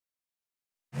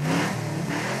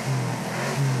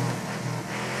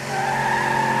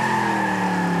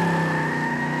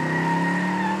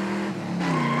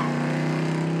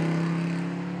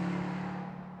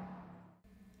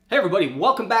everybody,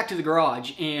 welcome back to the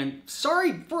garage, and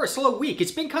sorry for a slow week.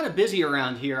 It's been kind of busy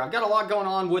around here. I've got a lot going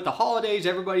on with the holidays.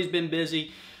 Everybody's been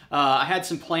busy. I had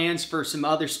some plans for some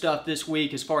other stuff this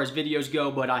week as far as videos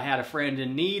go, but I had a friend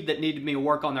in need that needed me to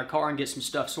work on their car and get some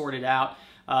stuff sorted out.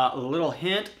 A little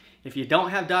hint, if you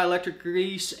don't have dielectric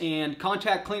grease and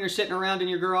contact cleaner sitting around in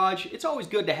your garage, it's always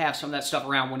good to have some of that stuff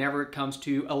around whenever it comes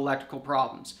to electrical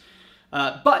problems.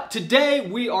 But today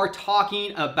we are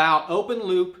talking about open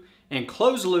loop and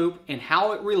closed loop and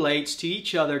how it relates to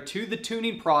each other, to the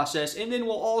tuning process, and then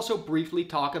we'll also briefly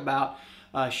talk about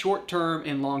short-term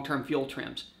and long-term fuel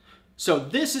trims. So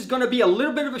this is going to be a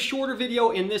little bit of a shorter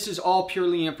video, and this is all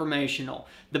purely informational.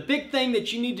 The big thing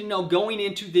that you need to know going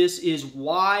into this is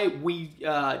why we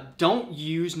don't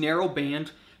use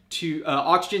narrowband to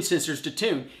oxygen sensors to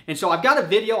tune. And so I've got a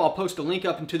video, I'll post a link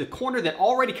up into the corner that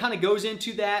already kind of goes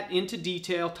into that, into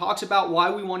detail, talks about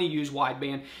why we want to use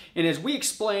wideband. And as we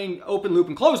explain open loop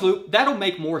and closed loop, that'll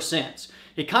make more sense.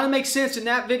 It kind of makes sense in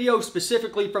that video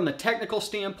specifically from the technical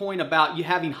standpoint about you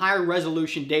having higher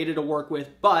resolution data to work with,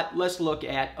 but let's look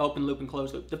at open loop and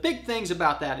closed loop. The big things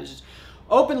about that is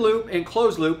open loop and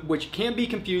closed loop, which can be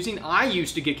confusing. I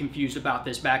used to get confused about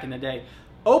this back in the day.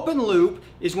 Open loop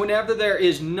is whenever there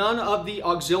is none of the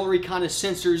auxiliary kind of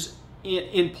sensors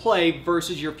in play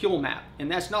versus your fuel map. And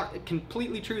that's not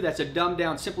completely true. That's a dumbed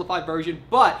down, simplified version.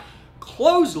 But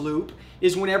closed loop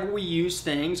is whenever we use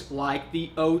things like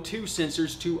the O2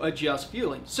 sensors to adjust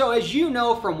fueling. So as you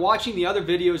know from watching the other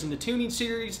videos in the tuning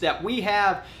series, that we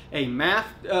have a math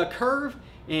curve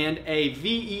and a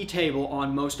VE table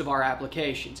on most of our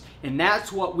applications. And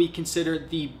that's what we consider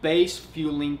the base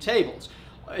fueling tables.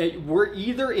 We're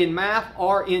either in math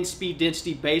or in speed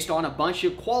density based on a bunch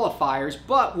of qualifiers,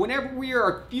 but whenever we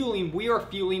are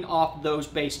fueling off those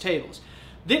base tables.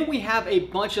 Then we have a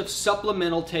bunch of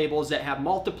supplemental tables that have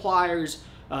multipliers,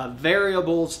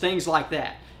 variables, things like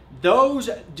that. Those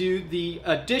do the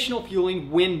additional fueling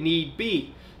when need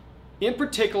be. In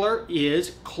particular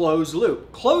is closed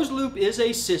loop. Closed loop is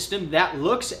a system that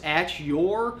looks at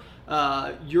your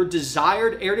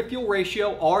desired air-to-fuel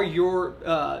ratio or your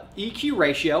EQ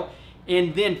ratio,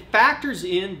 and then factors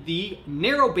in the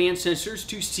narrowband sensors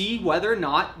to see whether or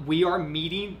not we are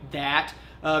meeting that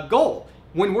goal.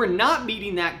 When we're not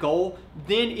meeting that goal,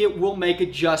 then it will make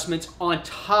adjustments on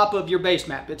top of your base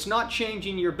map. It's not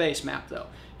changing your base map though.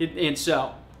 And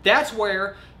so that's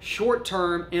where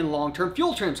short-term and long-term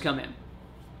fuel trims come in.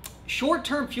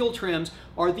 Short-term fuel trims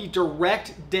are the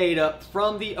direct data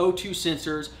from the O2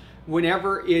 sensors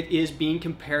whenever it is being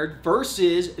compared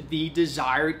versus the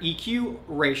desired EQ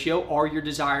ratio or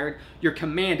your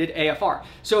commanded AFR.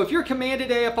 So if your commanded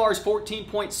AFR is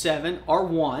 14.7 or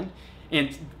 1,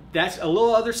 and that's a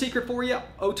little other secret for you,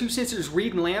 O2 sensors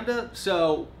read in lambda,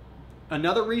 so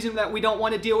another reason that we don't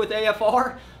want to deal with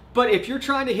AFR. But if you're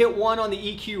trying to hit 1 on the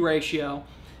EQ ratio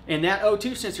and that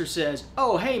O2 sensor says,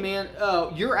 oh hey man,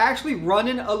 you're actually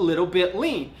running a little bit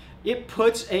lean, it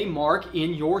puts a mark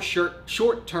in your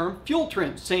short-term fuel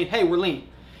trims saying, hey, we're lean.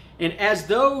 And as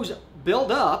those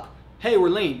build up, hey, we're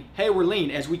lean, hey, we're lean,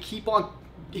 as we keep on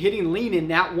hitting lean in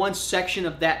that one section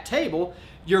of that table,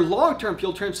 your long-term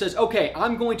fuel trim says, okay,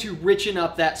 I'm going to richen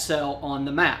up that cell on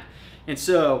the map. And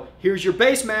so here's your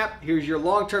base map, here's your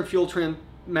long-term fuel trim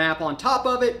map on top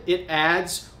of it. It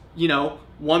adds,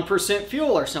 1%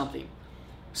 fuel or something.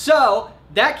 So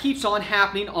that keeps on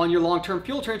happening on your long-term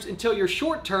fuel trims until your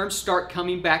short terms start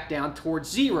coming back down towards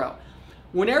 0.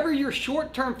 Whenever your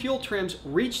short-term fuel trims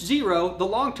reach 0, the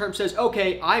long-term says,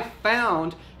 okay, I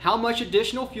found how much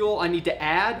additional fuel I need to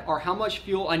add or how much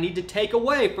fuel I need to take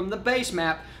away from the base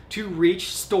map to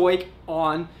reach stoic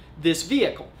on this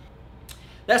vehicle.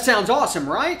 That sounds awesome,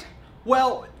 right?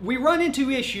 Well, we run into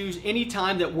issues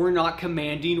anytime that we're not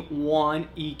commanding 1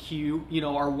 EQ,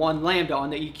 or 1 lambda on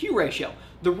the EQ ratio.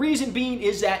 The reason being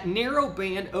is that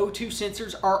narrowband O2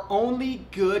 sensors are only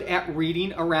good at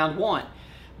reading around 1.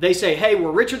 They say, hey,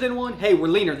 we're richer than 1, hey, we're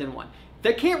leaner than 1.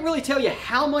 They can't really tell you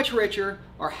how much richer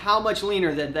or how much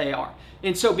leaner than they are.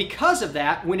 And so because of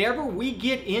that, whenever we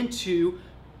get into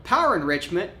power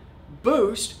enrichment,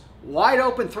 boost, wide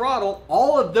open throttle,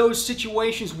 all of those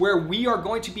situations where we are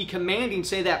going to be commanding,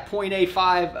 say, that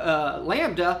 0.85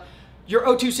 lambda, your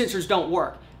O2 sensors don't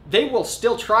work. They will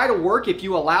still try to work if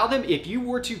you allow them. If you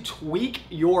were to tweak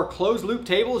your closed loop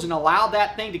tables and allow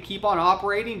that thing to keep on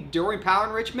operating during power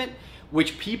enrichment,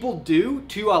 which people do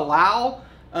to allow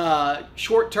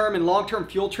short-term and long-term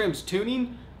fuel trims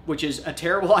tuning, which is a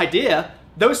terrible idea,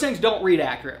 those things don't read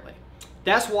accurately.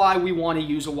 That's why we want to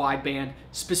use a wideband,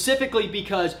 specifically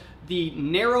because the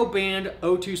narrow band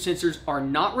O2 sensors are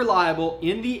not reliable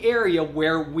in the area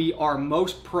where we are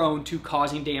most prone to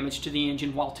causing damage to the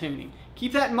engine while tuning.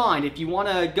 Keep that in mind. If you want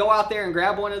to go out there and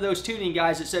grab one of those tuning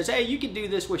guys that says, hey, you can do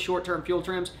this with short-term fuel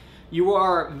trims, you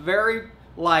are very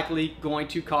likely going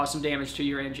to cause some damage to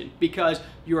your engine because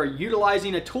you are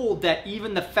utilizing a tool that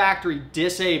even the factory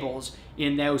disables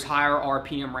in those higher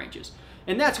RPM ranges.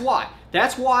 And that's why.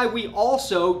 That's why we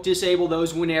also disable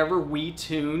those whenever we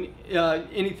tune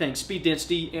anything, speed,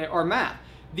 density, or map.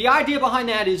 The idea behind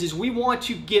that is we want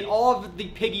to get all of the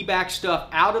piggyback stuff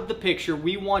out of the picture.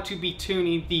 We want to be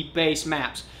tuning the base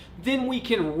maps. Then we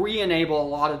can re-enable a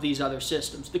lot of these other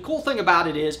systems. The cool thing about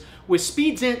it is with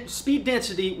speed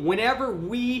density, whenever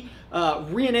we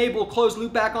re-enable closed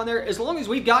loop back on there, as long as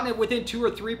we've gotten it within 2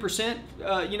 or 3%,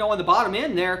 on the bottom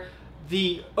end there,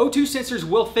 the O2 sensors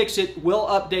will fix it, will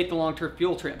update the long-term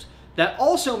fuel trims. That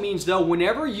also means, though,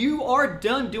 whenever you are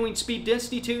done doing speed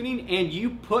density tuning and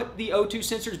you put the O2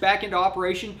 sensors back into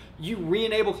operation, you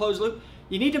re-enable closed loop,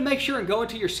 you need to make sure and go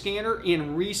into your scanner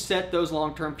and reset those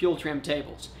long-term fuel trim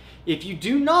tables. If you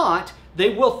do not,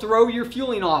 they will throw your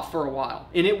fueling off for a while.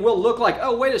 And it will look like,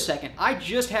 oh, wait a second, I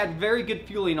just had very good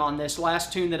fueling on this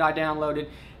last tune that I downloaded.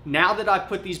 Now that I've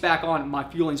put these back on, my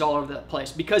fueling's all over the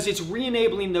place because it's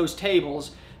re-enabling those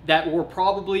tables that were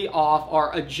probably off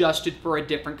or adjusted for a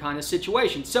different kind of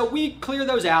situation. So we clear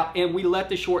those out and we let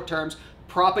the short terms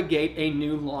propagate a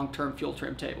new long-term fuel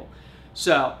trim table.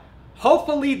 So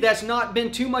hopefully that's not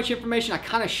been too much information. I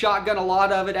kind of shotgun a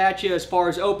lot of it at you as far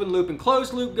as open loop and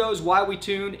closed loop goes, why we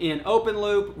tune in open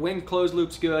loop, when closed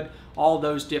loop's good, all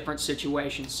those different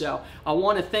situations. So I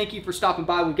want to thank you for stopping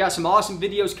by. We've got some awesome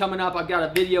videos coming up. I've got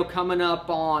a video coming up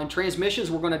on transmissions.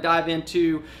 We're going to dive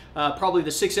into probably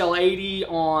the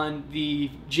 6L80 on the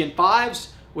Gen 5s,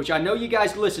 which I know you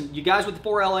guys, listen, you guys with the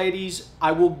 4L80s,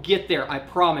 I will get there, I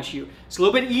promise you. It's a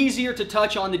little bit easier to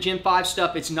touch on the Gen 5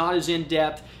 stuff. It's not as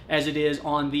in-depth as it is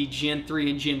on the Gen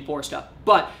 3 and Gen 4 stuff.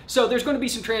 But, so there's going to be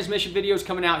some transmission videos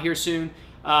coming out here soon.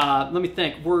 Let me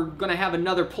think. We're going to have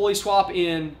another pulley swap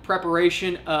in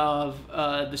preparation of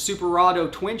the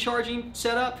Superado twin charging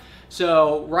setup.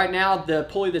 So right now the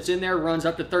pulley that's in there runs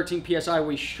up to 13 PSI.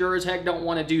 We sure as heck don't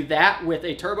want to do that with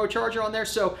a turbocharger on there.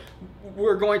 So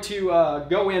we're going to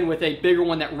go in with a bigger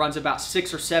one that runs about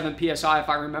 6 or 7 PSI if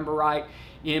I remember right,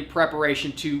 in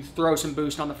preparation to throw some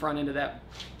boost on the front end of that.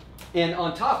 And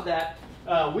on top of that,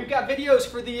 we've got videos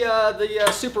for the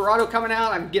Superado coming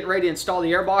out. I'm getting ready to install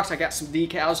the airbox. I got some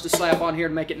decals to slap on here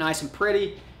to make it nice and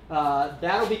pretty.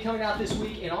 That'll be coming out this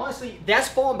week. And honestly, that's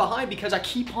falling behind because I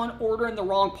keep on ordering the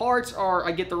wrong parts, or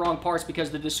I get the wrong parts because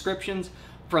the descriptions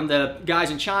from the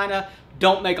guys in China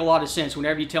don't make a lot of sense.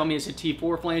 Whenever you tell me it's a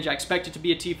T4 flange, I expect it to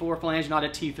be a T4 flange, not a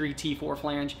T3 T4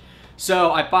 flange.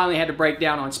 So I finally had to break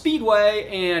down on Speedway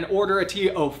and order a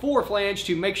T04 flange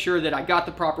to make sure that I got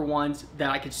the proper ones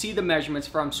that I could see the measurements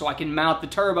from so I can mount the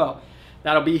turbo.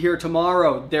 That'll be here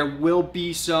tomorrow. There will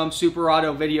be some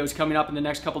Superado videos coming up in the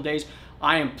next couple days.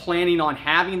 I am planning on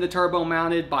having the turbo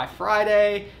mounted by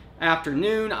Friday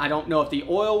afternoon. I don't know if the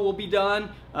oil will be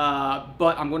done,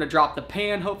 but I'm going to drop the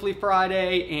pan hopefully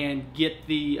Friday and get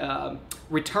the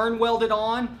return welded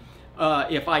on.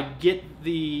 If I get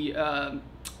the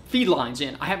feed lines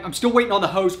in. I'm still waiting on the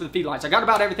hose for the feed lines. I got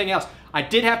about everything else. I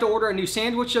did have to order a new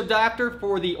sandwich adapter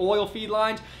for the oil feed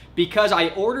lines because I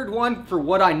ordered one for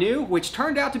what I knew, which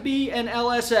turned out to be an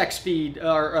LSX feed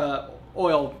or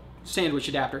oil sandwich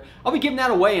adapter. I'll be giving that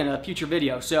away in a future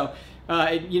video. So,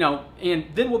 and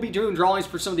then we'll be doing drawings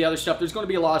for some of the other stuff. There's going to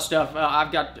be a lot of stuff.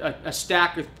 I've got a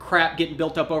stack of crap getting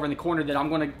built up over in the corner that I'm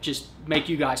going to just make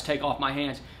you guys take off my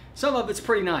hands. Some of it's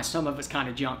pretty nice, some of it's kind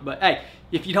of junk, but hey,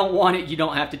 if you don't want it, you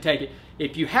don't have to take it.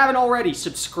 If you haven't already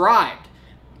subscribed,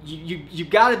 you've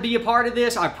got to be a part of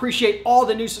this. I appreciate all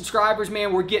the new subscribers,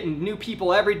 man. We're getting new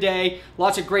people every day.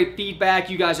 Lots of great feedback.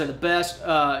 You guys are the best.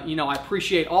 I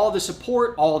appreciate all the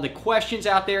support, all the questions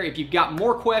out there. If you've got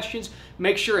more questions,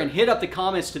 make sure and hit up the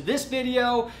comments to this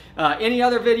video, any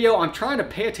other video. I'm trying to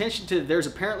pay attention to, there's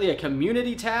apparently a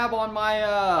community tab on my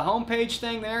homepage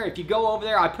thing there. If you go over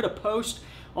there, I put a post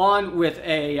on with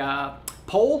a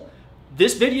poll.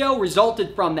 This video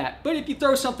resulted from that, but if you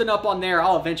throw something up on there,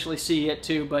 I'll eventually see it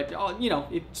too. But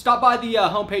stop by the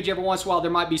homepage every once in a while. There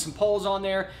might be some polls on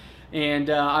there, and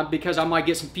because I might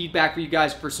get some feedback for you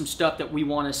guys for some stuff that we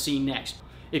want to see next.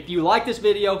 If you like this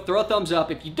video, throw a thumbs up.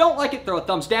 If you don't like it, throw a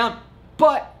thumbs down.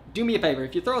 But do me a favor,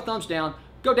 if you throw a thumbs down,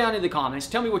 go down in the comments.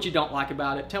 Tell me what you don't like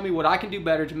about it. Tell me what I can do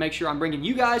better to make sure I'm bringing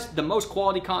you guys the most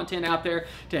quality content out there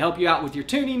to help you out with your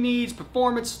tuning needs,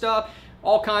 performance stuff,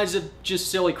 all kinds of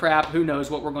just silly crap. Who knows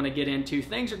what we're going to get into.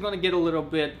 Things are going to get a little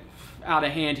bit out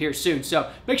of hand here soon. So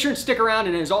make sure and stick around,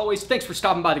 and as always, thanks for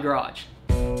stopping by the garage.